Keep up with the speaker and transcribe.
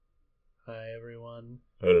Hi, everyone.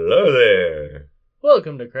 Hello there.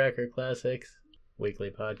 Welcome to Cracker Classics,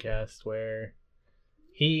 weekly podcast where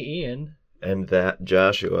he, Ian, And that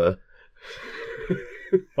Joshua.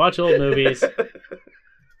 watch old movies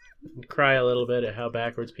and cry a little bit at how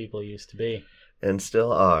backwards people used to be. And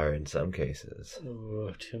still are in some cases.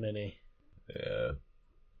 Ooh, too many. Yeah.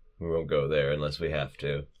 We won't go there unless we have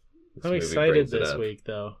to. I'm excited this week,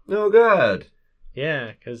 though. Oh, good.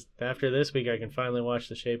 Yeah, because after this week, I can finally watch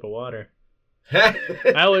The Shape of Water.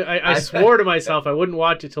 I swore to myself I wouldn't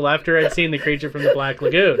watch it till after I'd seen The Creature from the Black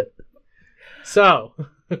Lagoon. So.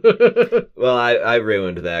 Well, I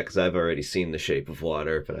ruined that because I've already seen The Shape of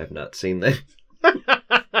Water, but I've not seen that.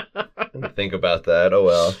 Think about that. Oh,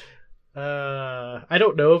 well. I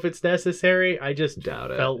don't know if it's necessary. I just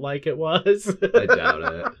Doubt it. felt like it was. I doubt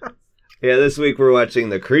it. Yeah, this week we're watching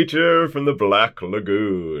The Creature from the Black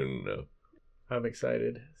Lagoon. I'm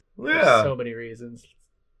excited. Yeah. There's so many reasons.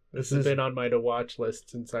 This has been on my to-watch list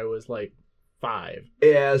since I was like 5.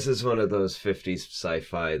 Yeah, this is one of those 50s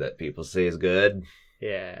sci-fi that people say is good.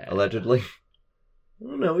 Yeah. Allegedly. I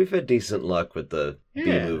don't know, we've had decent luck with the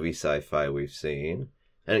Yeah. B-movie sci-fi we've seen.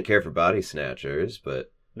 I didn't care for Body Snatchers,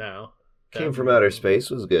 but No. Came from Outer Space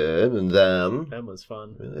was good, and Them. Them was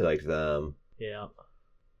fun. Really liked Them. Yeah.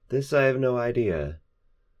 This I have no idea.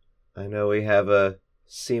 I know we have a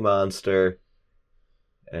sea monster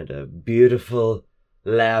and a beautiful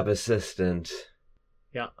lab assistant.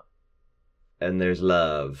 Yeah. And there's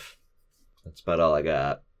love. That's about all I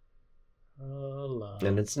got. Oh, love.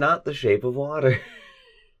 And it's not The Shape of Water.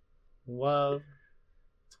 Love.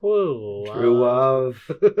 True love. True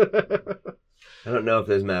love. I don't know if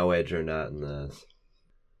there's Malwedge or not in this.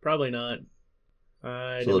 Probably not.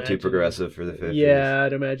 It's a little too progressive for the 50s. Yeah,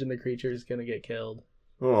 I'd imagine the creature's gonna get killed.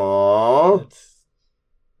 Aww.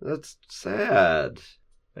 That's sad.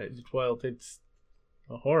 Well, it's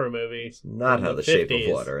a horror movie. It's not from how The Shape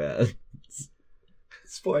of Water ends.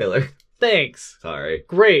 Spoiler. Thanks. Sorry.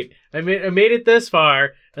 Great. I made it this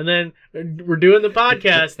far, and then we're doing the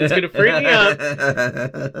podcast. It's gonna freak me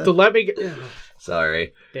out. So let me.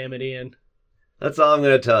 Sorry. Damn it, Ian. That's all I'm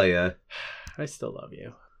gonna tell you. I still love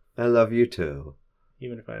you, I love you too.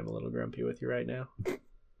 even if I'm a little grumpy with you right now.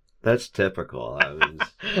 That's typical.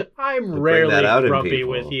 I'm bring rarely that out in grumpy people.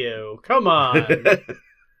 with you. Come on.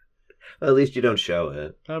 Well, at least you don't show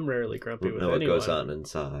it. I'm rarely grumpy You with know what anyone. goes on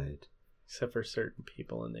inside. Except for certain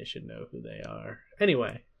people, and they should know who they are.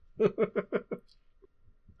 Anyway.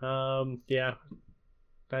 Yeah.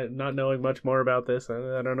 Not knowing much more about this,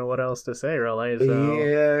 I don't know what else to say, really. So.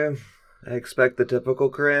 Yeah, I expect the typical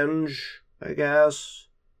cringe, I guess.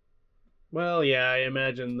 Well, yeah, I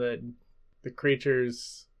imagine that the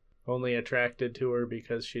creature's only attracted to her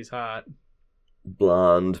because she's hot.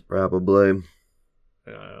 Blonde, probably.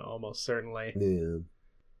 Almost certainly. Yeah.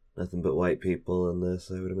 Nothing but white people in this,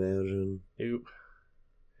 I would imagine. Oop.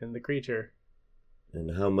 And the creature.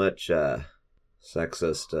 And how much,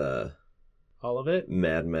 sexist, All of it?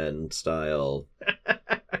 Mad Men style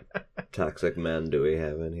toxic men do we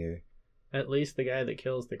have in here? At least the guy that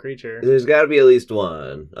kills the creature. There's gotta be at least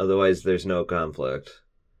one, otherwise there's no conflict.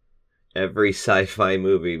 Every sci-fi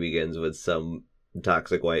movie begins with some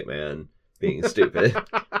toxic white man being stupid.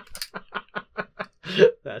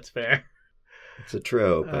 That's fair. It's a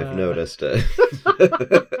trope, I've noticed it.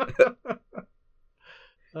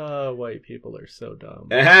 White people are so dumb.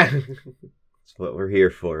 That's what we're here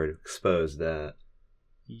for, to expose that.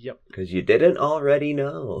 Yep. Because you didn't already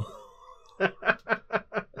know.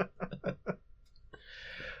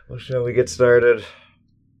 Well, shall we get started?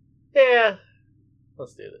 Yeah.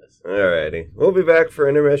 Let's do this. Alrighty. We'll be back for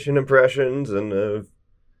intermission impressions and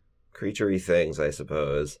creaturey things, I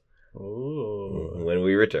suppose. Ooh. When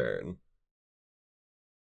we return.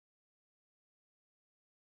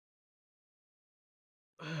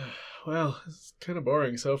 Well, it's kind of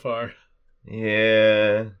boring so far.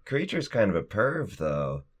 Yeah. Creature's kind of a perv,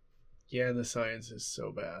 though. Yeah, and the science is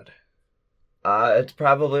so bad. It's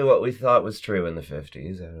probably what we thought was true in the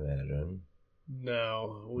 50s, I imagine.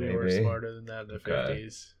 No, we were Maybe. smarter than that in the Okay.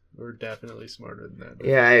 50s. We're definitely smarter than that in the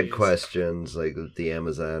Yeah, I had 50s. questions, like the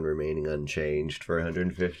Amazon remaining unchanged for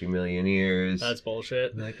 150 million years. That's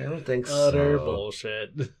bullshit. Like, I don't think Utter so. bullshit.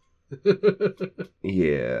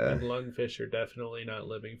 Yeah. And lungfish are definitely not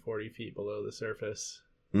living 40 feet below the surface.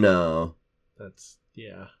 No. That's,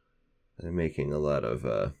 yeah. They're making a lot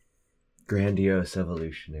of grandiose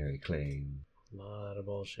evolutionary claims. A lot of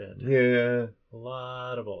bullshit. Yeah. A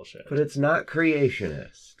lot of bullshit. But it's not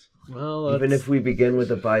creationist. Well, Even if we begin with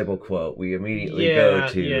a Bible quote, we immediately yeah, go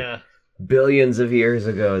to yeah. billions of years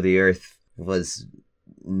ago, the earth was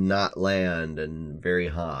not land and very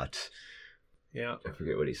hot. Yeah. I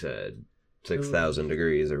forget what he said. 6,000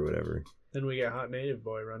 degrees or whatever. Then we get Hot Native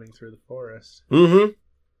Boy running through the forest. Mm-hmm.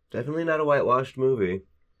 Definitely not a whitewashed movie.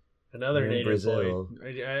 Another in native Brazil.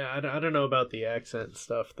 boy. I don't know about the accent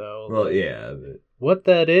stuff, though. Well, yeah. But... What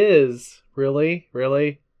that is, really?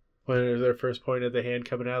 When their first point at the hand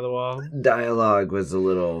coming out of the wall? Dialogue was a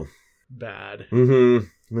little... Bad. Mm-hmm.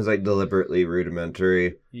 It was like deliberately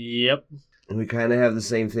rudimentary. Yep. And we kind of have the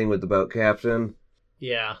same thing with the boat captain.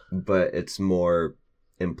 Yeah. But it's more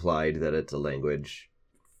implied that it's a language.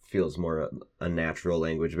 Feels more a natural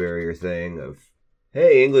language barrier thing of,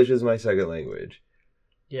 hey, English is my second language.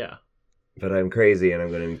 Yeah. But I'm crazy and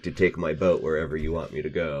I'm going to take my boat wherever you want me to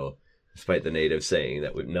go. Despite the natives saying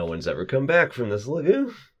that no one's ever come back from this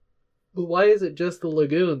lagoon. But why is it just the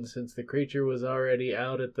lagoon, since the creature was already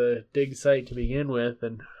out at the dig site to begin with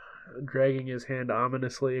and dragging his hand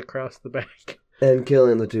ominously across the bank? And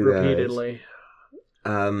killing the two repeatedly.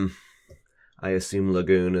 Guys. I assume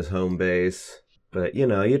lagoon is home base. But,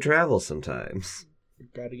 you travel sometimes.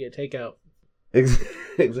 Gotta get takeout.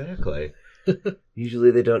 Exactly.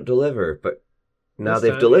 Usually they don't deliver, but now This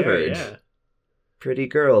they've time, delivered. Yeah. Pretty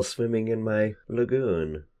girl swimming in my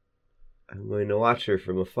lagoon. I'm going to watch her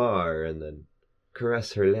from afar and then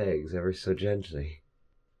caress her legs ever so gently.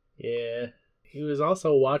 Yeah. He was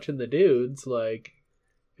also watching the dudes, like,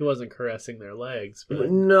 he wasn't caressing their legs, but...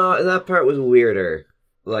 No, that part was weirder.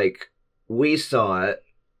 Like, we saw it.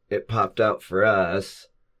 It popped out for us.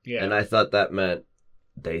 Yeah. And I thought that meant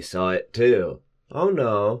they saw it too. Oh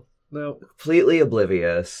no. No. Completely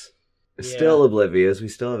oblivious. Yeah. Still oblivious. We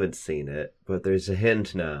still haven't seen it. But there's a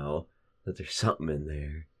hint now that there's something in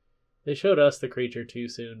there. They showed us the creature too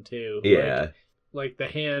soon, too. Yeah. Like the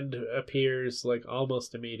hand appears, like,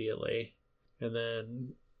 almost immediately. And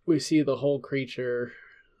then we see the whole creature,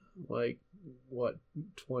 like,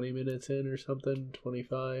 20 minutes in or something?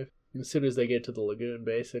 25? As soon as they get to the lagoon,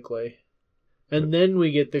 basically. And then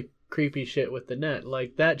we get the creepy shit with the net.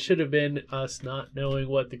 Like, that should have been us not knowing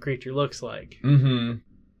what the creature looks like. Mm-hmm.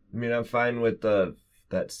 I mean, I'm fine with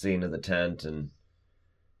that scene of the tent and...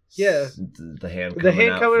 Yeah. The hand coming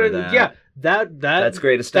out for that. Yeah, that's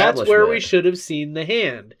great establishment. That's where we should have seen the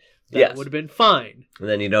hand. That would have been fine. And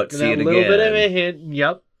then you don't see it again. A little bit of a hint.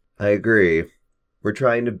 Yep. I agree. We're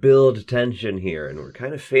trying to build tension here, and we're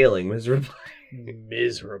kind of failing miserably.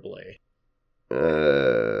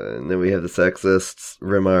 And then we have the sexist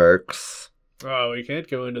remarks. Oh, we can't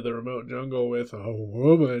go into the remote jungle with a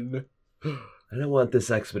woman. I don't want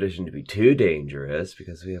this expedition to be too dangerous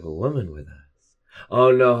because we have a woman with us.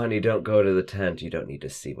 Oh no, honey, don't go to the tent. You don't need to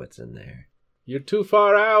see what's in there. You're too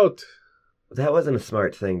far out. That wasn't a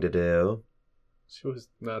smart thing to do. She was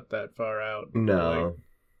not that far out. No. Like,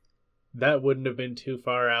 that wouldn't have been too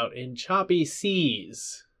far out in choppy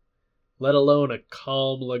seas, let alone a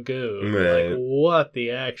calm lagoon. Right. Like, what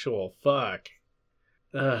the actual fuck?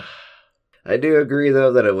 Ugh. I do agree,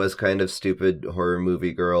 though, that it was kind of stupid horror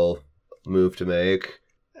movie girl move to make.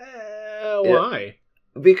 Why?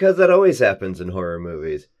 Because that always happens in horror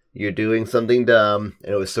movies. You're doing something dumb,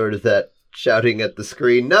 and it was sort of that shouting at the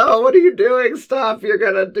screen, no, what are you doing? Stop,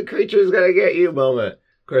 the creature's gonna get you moment.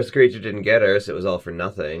 Of course, the creature didn't get her, so it was all for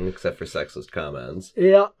nothing, except for sexist comments.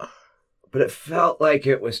 Yeah. But it felt like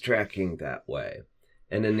it was tracking that way.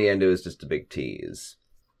 And in the end, it was just a big tease.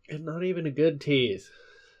 And not even a good tease.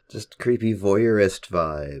 Just creepy voyeurist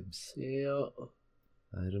vibes. Yeah.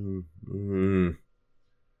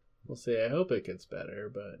 We'll see. I hope it gets better,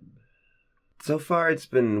 but... So far, it's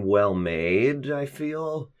been well made, I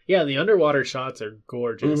feel. Yeah, the underwater shots are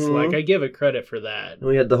gorgeous. Mm-hmm. Like, I give it credit for that.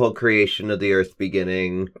 We had the whole creation of the Earth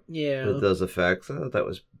beginning. Yeah. With those effects. I thought that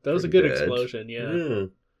was a good explosion, yeah.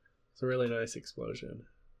 It's a really nice explosion.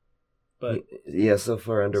 But... Yeah, so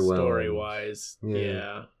far underwhelming. Story-wise,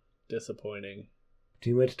 yeah. Disappointing.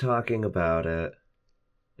 Too much talking about it.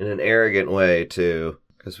 In an arrogant way, too.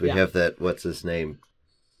 Because we have that, what's his name?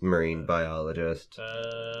 Marine biologist.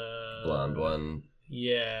 Blonde one.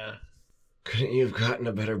 Yeah. Couldn't you have gotten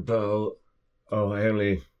a better boat? Oh, I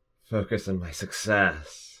only focus on my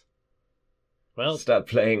success. Well, stop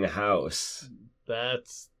playing house.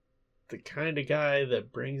 That's the kind of guy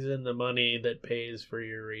that brings in the money that pays for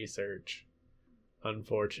your research.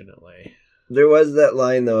 Unfortunately. There was that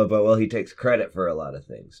line, though, about, well, he takes credit for a lot of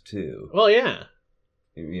things, too. Well, yeah.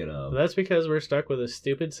 You know. That's because we're stuck with a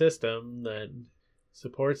stupid system that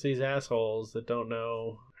supports these assholes that don't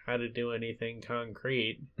know how to do anything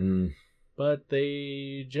concrete. But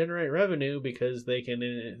they generate revenue because they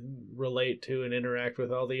can relate to and interact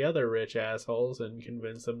with all the other rich assholes and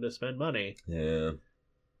convince them to spend money. Yeah.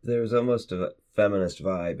 There's almost a feminist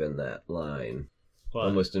vibe in that line. What?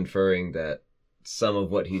 Almost inferring that some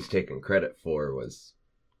of what he's taken credit for was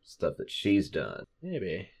stuff that she's done.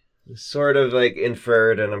 Maybe. Sort of like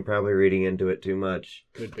inferred, and I'm probably reading into it too much.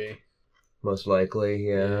 Could be. Most likely,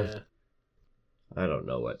 yeah. I don't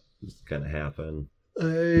know what's gonna happen.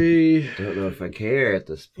 I don't know if I care at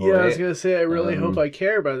this point. Yeah, I was gonna say I really hope I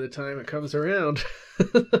care by the time it comes around.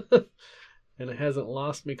 And it hasn't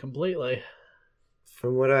lost me completely.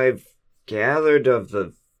 From what I've gathered of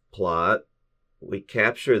the plot, we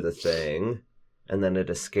capture the thing, and then it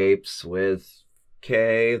escapes with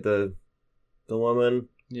Kay, the woman.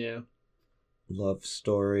 Yeah. Love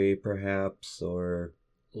story, perhaps, or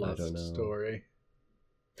Love I don't know. Story.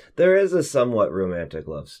 There is a somewhat romantic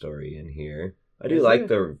love story in here. I do like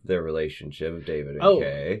their relationship of David and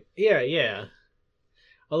Kay. Yeah.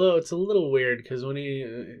 Although it's a little weird because when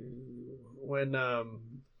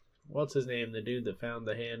what's his name, the dude that found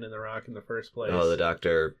the hand in the rock in the first place? Oh, the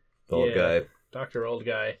doctor, the old guy, Dr. Old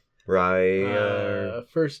Guy. Right.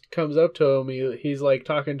 First comes up to him, he's like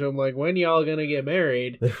talking to him like, when y'all gonna get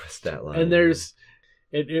married? There was that line. And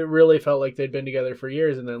it really felt like they'd been together for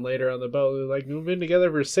years, and then later on the boat, they're like, we've been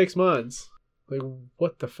together for 6 months. Like,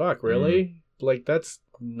 what the fuck, really? Like, that's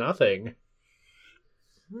nothing.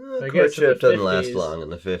 I guess courtship doesn't last long in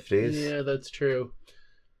the 50s. Yeah, that's true.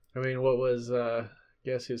 I mean, what was,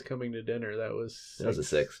 Guess Who's Coming to Dinner? That was the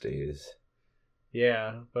 60s.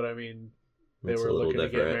 Yeah, but I mean, they were looking to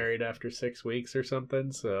get married after 6 weeks or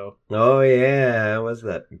something, so... Oh, yeah, was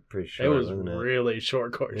that pretty short, It was really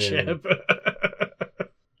short courtship. Yeah.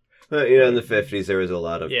 But, in the 50s, there was a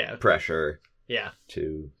lot of pressure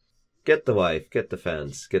to get the wife, get the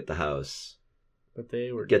fence, get the house. But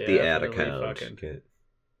they were get the ad account.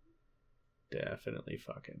 Definitely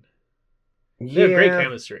fucking. They have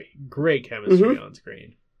great chemistry on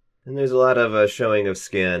screen. And there's a lot of showing of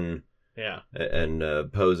skin. Yeah. And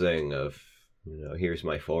posing of, here's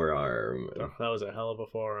my forearm. Oh, that was a hell of a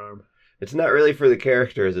forearm. It's not really for the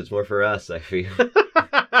characters, it's more for us, I feel.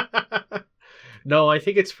 No, I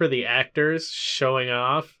think it's for the actors showing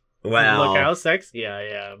off. Wow. Look how sexy I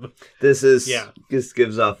am. This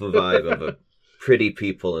gives off a vibe of a pretty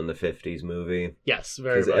people in the 50s movie. Yes,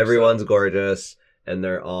 very much. Because everyone's gorgeous, and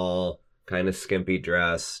they're all kind of skimpy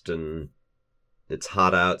dressed, and it's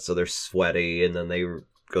hot out, so they're sweaty, and then they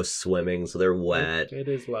go swimming, so they're wet. It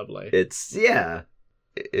is lovely.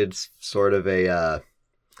 It's sort of a,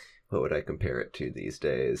 what would I compare it to these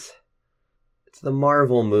days? It's the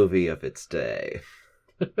Marvel movie of its day.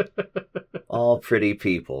 All pretty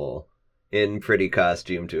people in pretty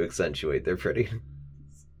costume to accentuate their prettiness.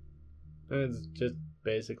 It's just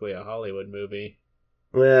basically a Hollywood movie.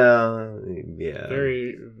 Well, yeah.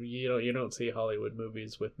 You don't see Hollywood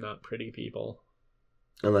movies with not pretty people.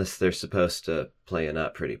 Unless they're supposed to play a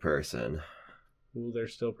not pretty person. Ooh, they're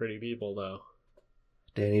still pretty people, though.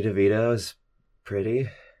 Danny DeVito's pretty.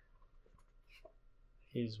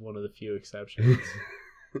 He's one of the few exceptions.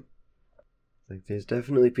 Like, there's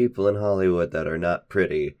definitely people in Hollywood that are not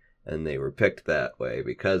pretty, and they were picked that way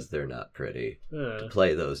because they're not pretty to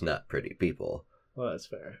play those not pretty people. Well, that's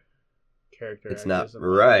fair. It's not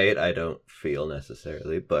right, I don't feel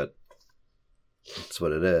necessarily, but it's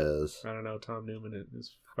what it is. I don't know, Tom Newman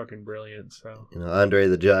is fucking brilliant, so... Andre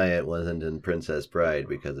the Giant wasn't in Princess Bride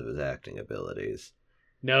because of his acting abilities.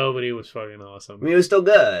 No, but he was fucking awesome. I mean, he was still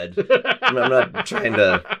good. I'm not trying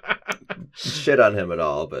to shit on him at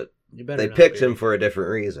all, but they picked him for a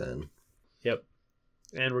different reason. Yep.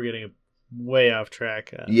 And we're getting way off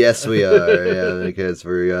track. Yes, we are, yeah, because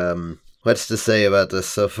we're, what's to say about this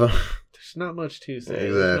so far? There's not much to say.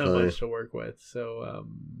 Exactly. There's not much to work with, so,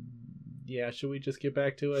 yeah, should we just get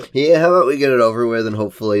back to it? Yeah, how about we get it over with, and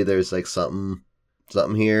hopefully there's, like, something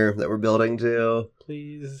here that we're building to.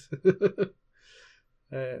 Please.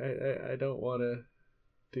 I don't want to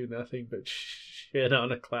do nothing but shit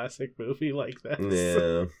on a classic movie like that.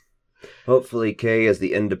 Yeah. Hopefully Kay is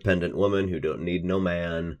the independent woman who don't need no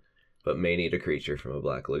man, but may need a creature from a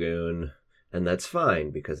black lagoon. And that's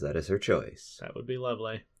fine, because that is her choice. That would be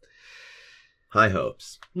lovely. High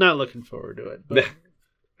hopes. Not looking forward to it. But,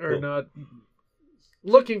 or not...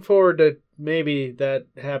 Looking forward to maybe that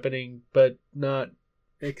happening, but not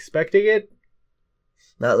expecting it.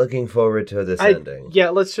 Not looking forward to this ending. Yeah,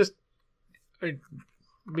 let's just...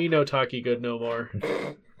 me no talkie good no more.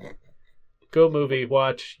 Go movie,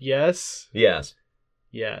 watch, yes? Yes.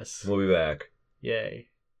 Yes. We'll be back. Yay.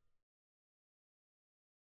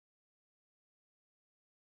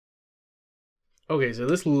 Okay, so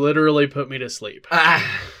this literally put me to sleep.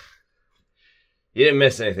 You didn't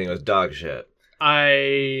miss anything, it was dog shit.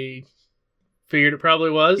 I figured it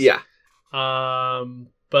probably was. Yeah.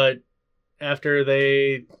 But after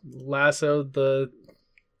they lassoed the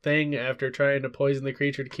thing after trying to poison the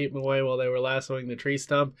creature to keep him away while they were lassoing the tree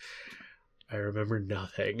stump. I remember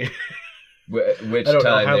nothing. Which I don't know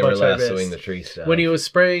time how they were much I lassoing missed. the tree stuff? When he was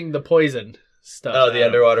spraying the poison stuff. Oh, the out.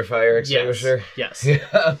 underwater fire extinguisher? Yes.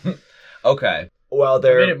 Yeah. Okay. Well, I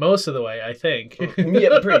they're... made it most of the way, I think.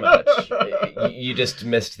 Yeah, pretty much. You just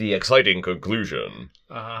missed the exciting conclusion.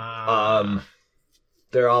 They're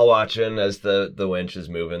all watching as the winch is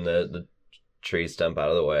moving the tree stump out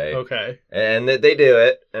of the way. Okay. And they do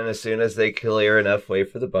it, and as soon as they clear enough way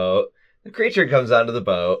for the boat, the creature comes onto the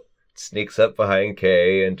boat, sneaks up behind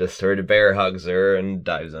Kay, and just sort of bear hugs her and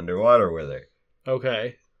dives underwater with her.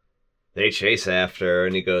 Okay. They chase after her,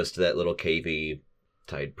 and he goes to that little cavey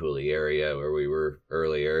tide pooly area where we were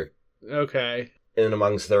earlier. Okay. In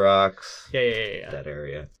amongst the rocks. Yeah. That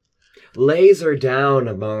area. Lays her down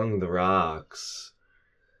among the rocks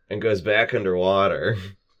and goes back underwater.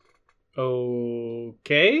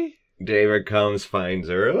 Okay. David comes, finds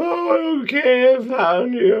her. Oh, okay, I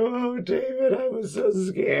found you. Oh, David, I was so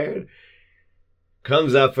scared.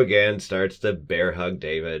 Comes up again, starts to bear hug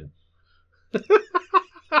David.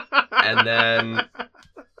 And then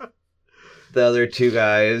the other two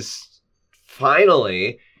guys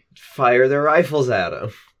finally fire their rifles at him.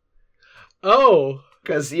 Oh.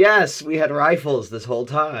 Because, yes, we had rifles this whole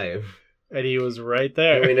time. And he was right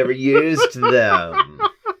there. And we never used them.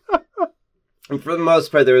 And for the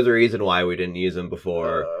most part, there was a reason why we didn't use them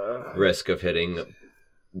before. Risk of hitting a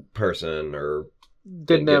person or...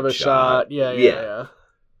 Didn't have a shot. Yeah.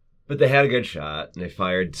 But they had a good shot, and they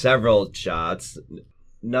fired several shots,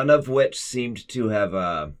 none of which seemed to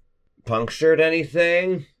have punctured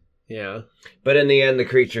anything. Yeah. But in the end, the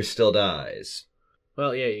creature still dies.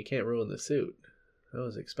 Well, yeah, you can't ruin the suit. That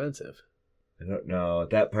was expensive. I don't know.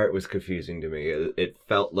 That part was confusing to me. It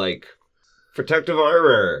felt like protective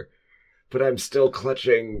armor, but I'm still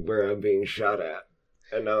clutching where I'm being shot at.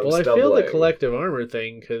 And now I'm stumbling. I feel the collective armor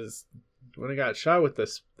thing, because when I got shot with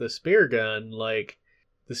the spear gun, like,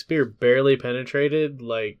 the spear barely penetrated.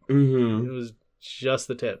 Like, It was just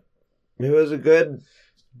the tip. It was a good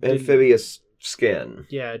amphibious skin.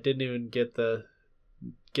 Yeah, it didn't even get to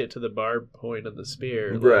the barb point of the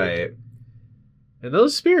spear. Right. And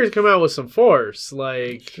those spears come out with some force.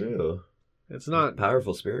 Like, true. It's not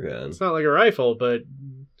powerful spear gun. It's not like a rifle, but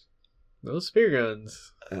those spear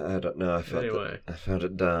guns. I don't know. I found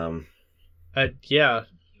it dumb. Yeah,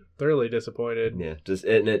 thoroughly disappointed. Yeah,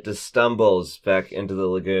 it just stumbles back into the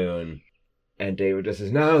lagoon, and David just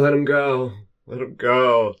says, "No, let him go. Let him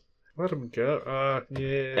go. Let him go."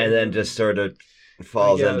 Yeah. And then just sort of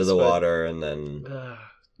falls into the water, and then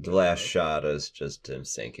the last shot is just him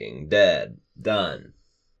sinking, dead, done.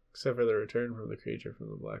 Except for the return from the creature from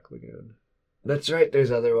the Black Lagoon. That's right.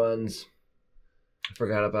 There's other ones. I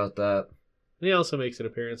forgot about that. And he also makes an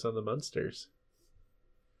appearance on the Munsters.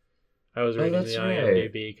 I was reading the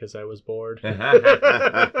IMDb because I was bored.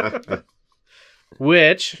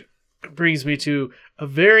 Which brings me to a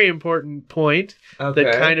very important point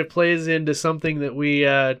that kind of plays into something that we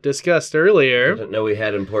discussed earlier. I didn't know we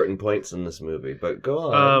had important points in this movie, but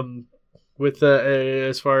go on. With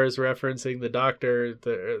as far as referencing the doctor,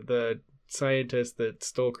 the scientist that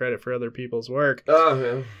stole credit for other people's work. Oh,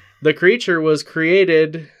 yeah. The creature was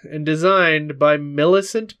created and designed by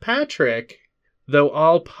Millicent Patrick, though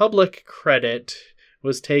all public credit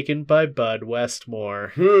was taken by Bud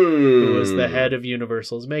Westmore, who was the head of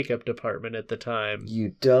Universal's makeup department at the time.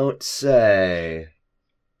 You don't say.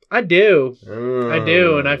 I do. I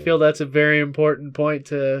do, and I feel that's a very important point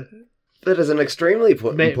to... That is an extremely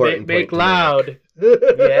important point make loud.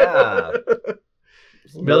 Yeah.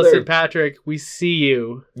 Millicent Patrick, we see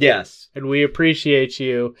you. Yes. And we appreciate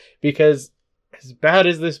you, because as bad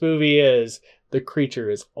as this movie is, the creature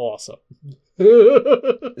is awesome.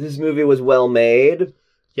 This movie was well made.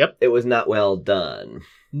 Yep. It was not well done.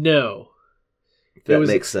 No. That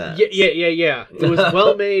makes sense. Yeah. It was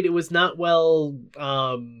well made. It was not well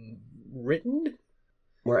written.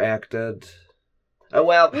 Or acted.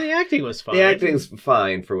 Well, the acting was fine. The acting's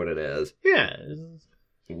fine for what it is. Yeah.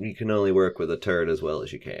 You can only work with a turd as well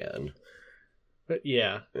as you can. But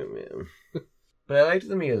yeah. But I liked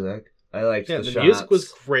the music. I liked the shots. The music was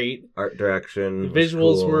great. Art direction. The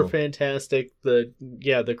visuals were fantastic. The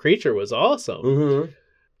creature was awesome. Mm-hmm.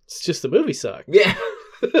 It's just the movie sucked. Yeah.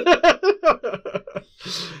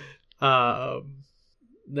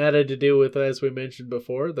 That had to do with, as we mentioned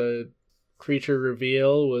before, the creature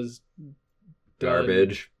reveal was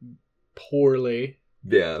garbage. Poorly.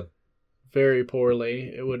 Yeah. Very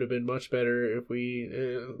poorly. It would have been much better if we...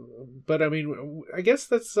 but, I mean, I guess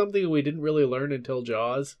that's something we didn't really learn until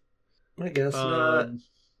Jaws. I guess not.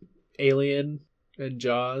 Alien and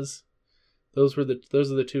Jaws. Those are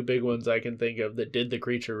the two big ones I can think of that did the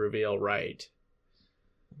creature reveal right.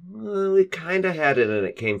 Well, we kind of had it and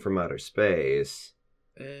it came from outer space.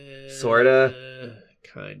 Sorta.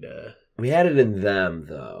 Kinda. We had it in them,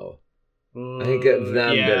 though. I think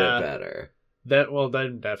them did it better.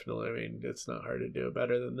 Then definitely. I mean, it's not hard to do it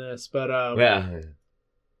better than this. But, yeah.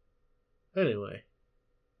 Anyway.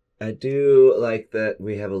 I do like that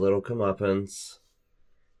we have a little comeuppance.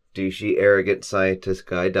 Douchey, arrogant scientist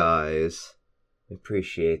guy dies. I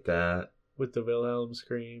appreciate that. With the Wilhelm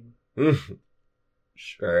scream.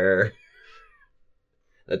 Sure.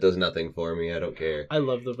 That does nothing for me. I don't care. I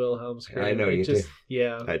love the Wilhelm scream. I know you do.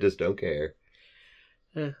 Yeah. I just don't care.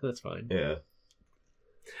 That's fine. Yeah.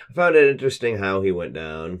 I found it interesting how he went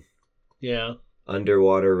down. Yeah.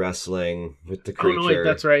 Underwater wrestling with the creature. Oh, no, wait,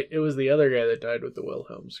 that's right. It was the other guy that died with the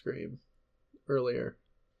Wilhelm scream earlier.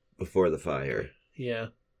 Before the fire. Yeah.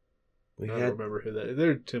 I don't remember who that is.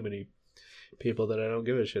 There are too many people that I don't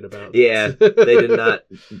give a shit about. Yeah, they did not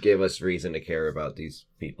give us reason to care about these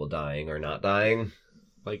people dying or not dying.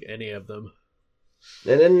 Like any of them.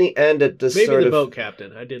 And in the end, it just maybe the boat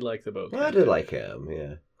captain. I did like the boat captain. I did like him,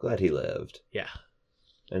 yeah. Glad he lived. Yeah.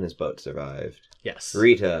 And his boat survived. Yes.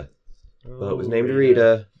 Rita. The boat was named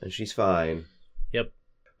Rita, and she's fine. Yep.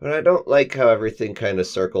 But I don't like how everything kind of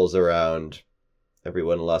circles around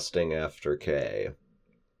everyone lusting after Kay.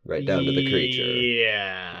 Right down to the creature.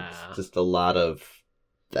 Yeah. It's just a lot of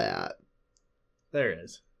that. There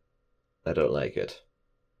is. I don't like it.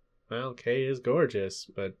 Well, Kay is gorgeous,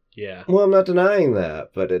 but yeah. Well, I'm not denying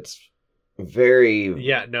that, but it's very...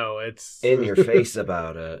 Yeah, no, it's... in your face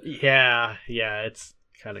about it. Yeah, it's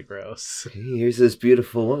kind of gross. Here's this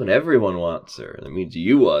beautiful woman. Everyone wants her. That means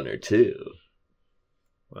you want her, too.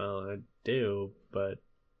 Well, I do, but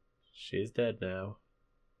she's dead now.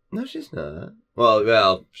 No, she's not.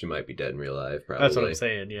 Well, she might be dead in real life, probably. That's what I'm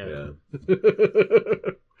saying, yeah.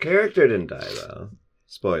 Character didn't die, though.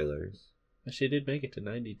 Spoilers. She did make it to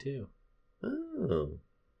 92. Oh.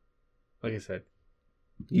 Like I said.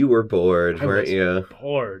 You were bored, weren't you?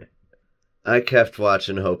 Bored. I kept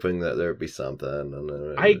watching hoping that there would be something,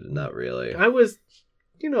 and not really. I was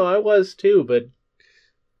too, but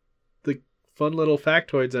the fun little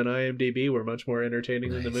factoids on IMDb were much more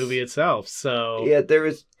entertaining than the movie itself, so... Yeah, there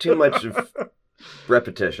was too much of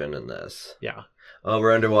repetition in this. Yeah. Oh,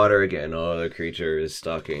 we're underwater again. Oh, the creature is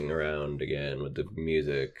stalking around again with the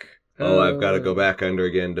music. Oh, I've got to go back under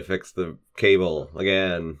again to fix the cable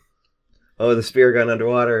again. Oh, the spear gun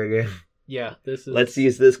underwater again. Yeah, this is... Let's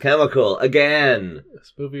use this chemical again.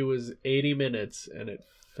 This movie was 80 minutes, and it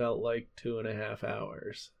felt like 2.5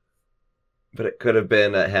 hours. But it could have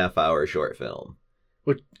been a half-hour short film.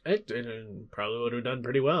 Which it probably would have done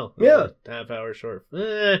pretty well. Yeah. Half-hour short.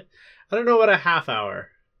 I don't know about a half hour.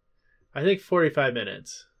 I think 45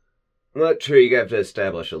 minutes. Not true. You have to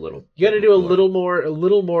establish a little. You got to do a little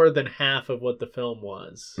more than half of what the film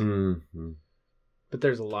was. Mm-hmm. But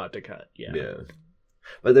there's a lot to cut. Yeah.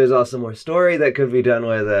 But there's also more story that could be done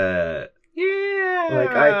with it. Yeah. Like,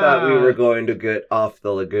 I thought we were going to get off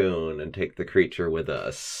the lagoon and take the creature with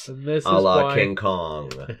us. And this a is la why, King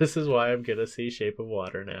Kong. This is why I'm going to see Shape of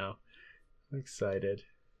Water now. I'm excited.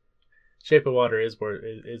 Shape of Water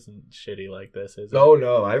isn't shitty like this, is it? Oh,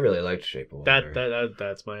 no. I really liked Shape of Water.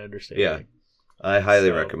 That's my understanding. Yeah. I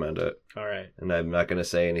highly recommend it. All right. And I'm not going to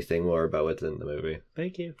say anything more about what's in the movie.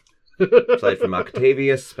 Thank you. Aside from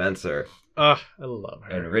Octavia Spencer. I love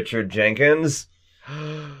her. And Richard Jenkins.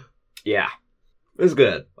 Yeah. It was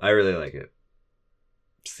good. I really like it.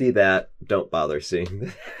 See that. Don't bother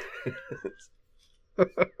seeing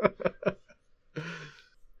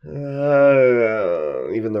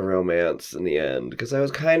even the romance in the end. Because I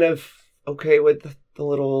was kind of okay with the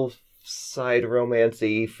little side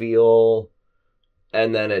romance-y feel.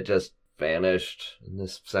 And then it just vanished in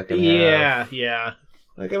this second half. Yeah.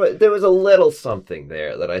 Like, there was a little something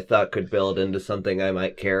there that I thought could build into something I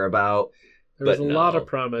might care about. There was a lot of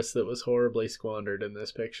promise that was horribly squandered in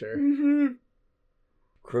this picture. Mm-hmm.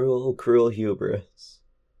 Cruel, cruel hubris.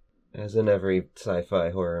 As in every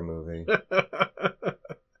sci-fi horror movie.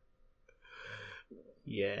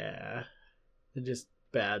 Yeah. And just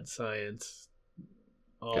bad science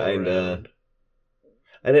all Kinda. around.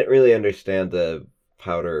 I didn't really understand the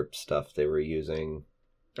powder stuff they were using.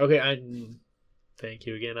 Okay, thank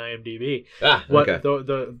you again, IMDb. Okay.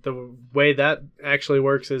 The way that actually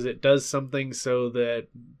works is it does something so that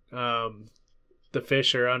the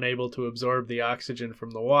fish are unable to absorb the oxygen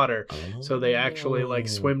from the water. Oh. So they actually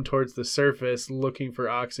swim towards the surface looking for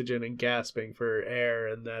oxygen and gasping for air,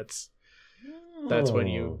 and that's when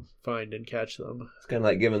you find and catch them. It's kind of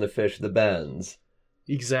like giving the fish the bends.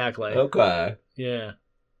 Exactly. Okay. Yeah.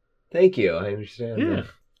 Thank you. I understand. Yeah. That.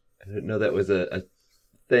 I didn't know that was a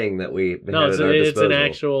thing that we No, had at our it's disposal. an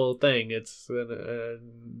actual thing. It's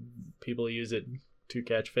people use it to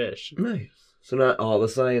catch fish. Nice. So not all the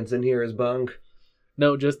science in here is bunk?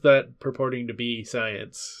 No, just that purporting to be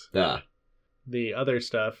science. Ah. The other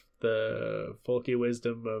stuff, the folky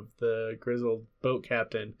wisdom of the grizzled boat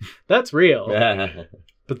captain, that's real.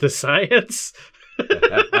 But the science?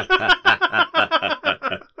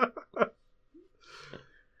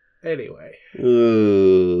 Anyway.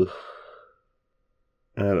 Ooh.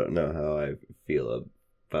 I don't know how I feel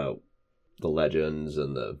about the legends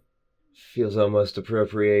and the... Feels almost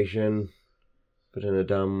appropriation, but in a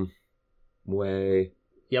dumb way.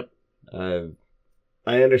 Yep. I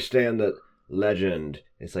understand that legend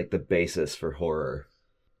is like the basis for horror,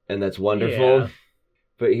 and that's wonderful. Yeah.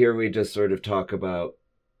 But here we just sort of talk about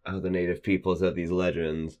how the native peoples have these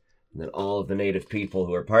legends, and then all of the native people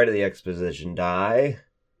who are part of the exposition die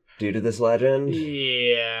due to this legend.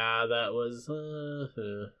 Yeah, that was...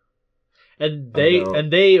 And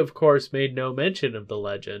they, of course, made no mention of the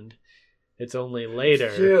legend. It's only later.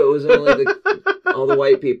 It's true, it was only all the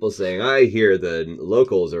white people saying, I hear the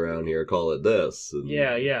locals around here call it this. And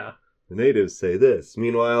Yeah. the natives say this.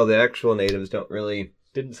 Meanwhile, the actual natives don't really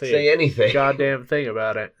Didn't say anything. Goddamn thing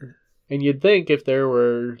about it. And you'd think if there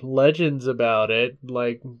were legends about it,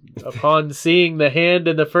 like upon seeing the hand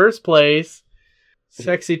in the first place,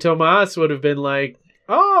 Sexy Tomas would have been like,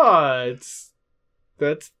 that's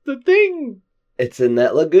the thing. It's in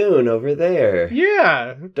that lagoon over there.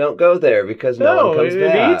 Yeah. Don't go there because no one comes it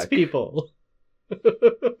back. eats people.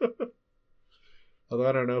 Although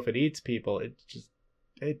I don't know if it eats people.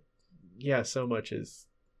 So much is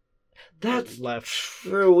That's left.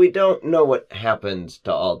 true. We don't know what happened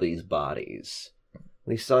to all these bodies.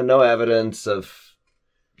 We saw no evidence of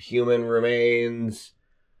human remains.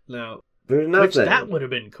 No. There's nothing. Which that would have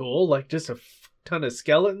been cool. Like just a ton of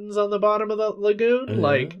skeletons on the bottom of the lagoon.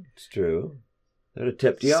 Like it's true. That would have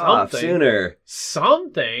tipped you off something. sooner.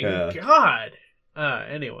 Something. Yeah. God.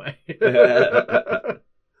 Anyway.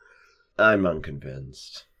 I'm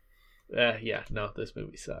unconvinced. No, this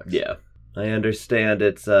movie sucks. Yeah. I understand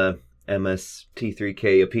it's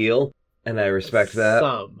MST3K appeal, and I respect that.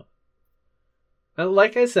 Some. And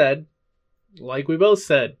like I said, like we both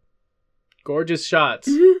said, gorgeous shots,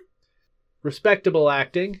 respectable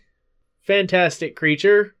acting, fantastic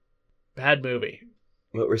creature, bad movie.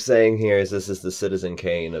 What we're saying here is this is the Citizen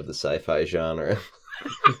Kane of the sci-fi genre.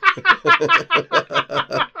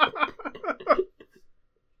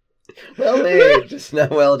 Well made, just not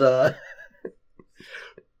well done.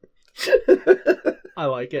 I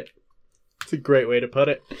like it. It's a great way to put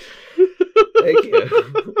it. Thank you.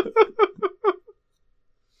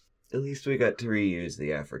 At least we got to reuse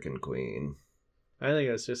the African Queen. I think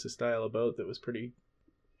that's just a style of boat that was pretty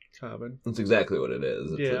common. That's exactly what it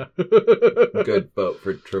is. It's Yeah. a good boat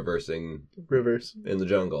for traversing Rivers. in the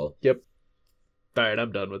jungle. Yep. Alright,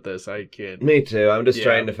 I'm done with this. I can't. Me too. I'm just Yeah.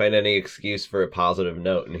 trying to find any excuse for a positive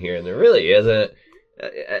note in here, and there really isn't.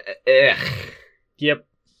 Yep.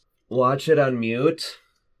 Watch it on mute.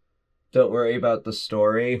 Don't worry about the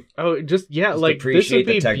story. Oh, just Just like this appreciate would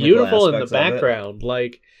the be technical beautiful in the aspects of it. background.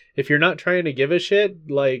 Like, if you're not trying to give a shit,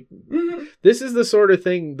 like, this is the sort of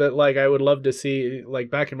thing that, like, I would love to see,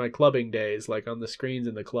 like, back in my clubbing days, like, on the screens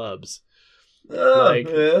in the clubs. Like,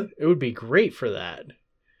 Yeah. It would be great for that.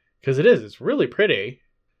 Because it's really pretty.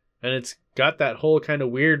 And it's got that whole kind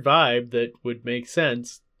of weird vibe that would make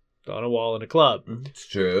sense on a wall in a club. It's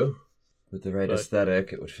true. With the right But-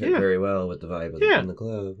 aesthetic, it would fit Yeah. very well with the vibe of Yeah. in the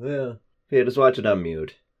club. Yeah, just watch it on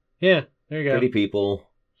mute. Yeah, there you go. Pretty people.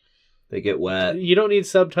 They get wet. You don't need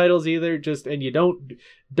subtitles either, and you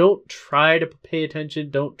don't try to pay attention,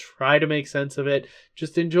 don't try to make sense of it.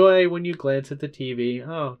 Just enjoy when you glance at the TV.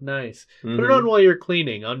 Oh, nice. Put it on while you're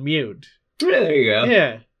cleaning, on mute. Yeah, there you go.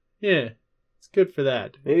 Yeah. It's good for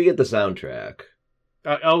that. Maybe get the soundtrack.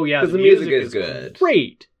 Oh yeah, 'Cause the music is good.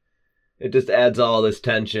 Great. It just adds all this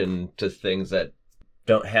tension to things that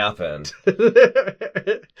don't happen.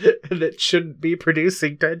 That shouldn't be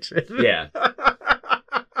producing tension. Yeah.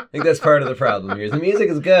 I think that's part of the problem here. The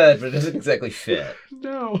music is good, but it doesn't exactly fit.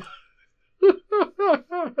 No. Could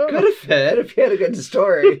have fit if you had a good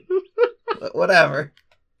story. But whatever.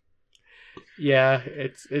 Yeah,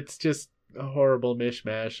 it's just a horrible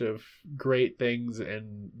mishmash of great things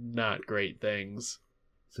and not great things.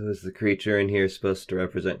 So is the creature in here supposed to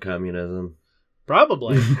represent communism?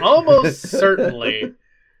 Probably. Almost certainly.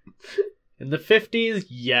 In the 50s,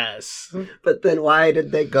 yes. But then why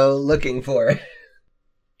did they go looking for it?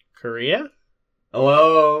 Korea?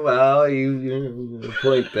 Oh, well, you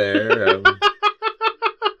point there.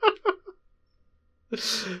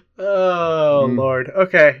 Oh Lord.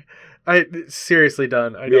 Okay. I seriously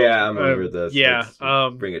done. I don't, Yeah, I'm over this. Yeah.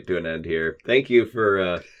 Let's bring it to an end here. Thank you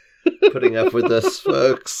for putting up with us,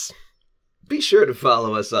 folks. Be sure to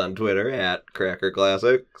follow us on Twitter at Cracker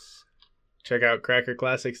Classics. Check out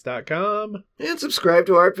crackerclassics.com. And subscribe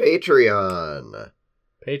to our Patreon.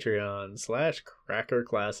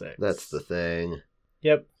 Patreon.com/crackerclassics. That's the thing.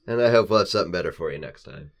 Yep. And I hope we'll have something better for you next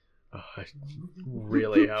time. Oh, I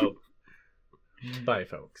really hope. Bye,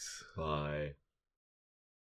 folks. Bye.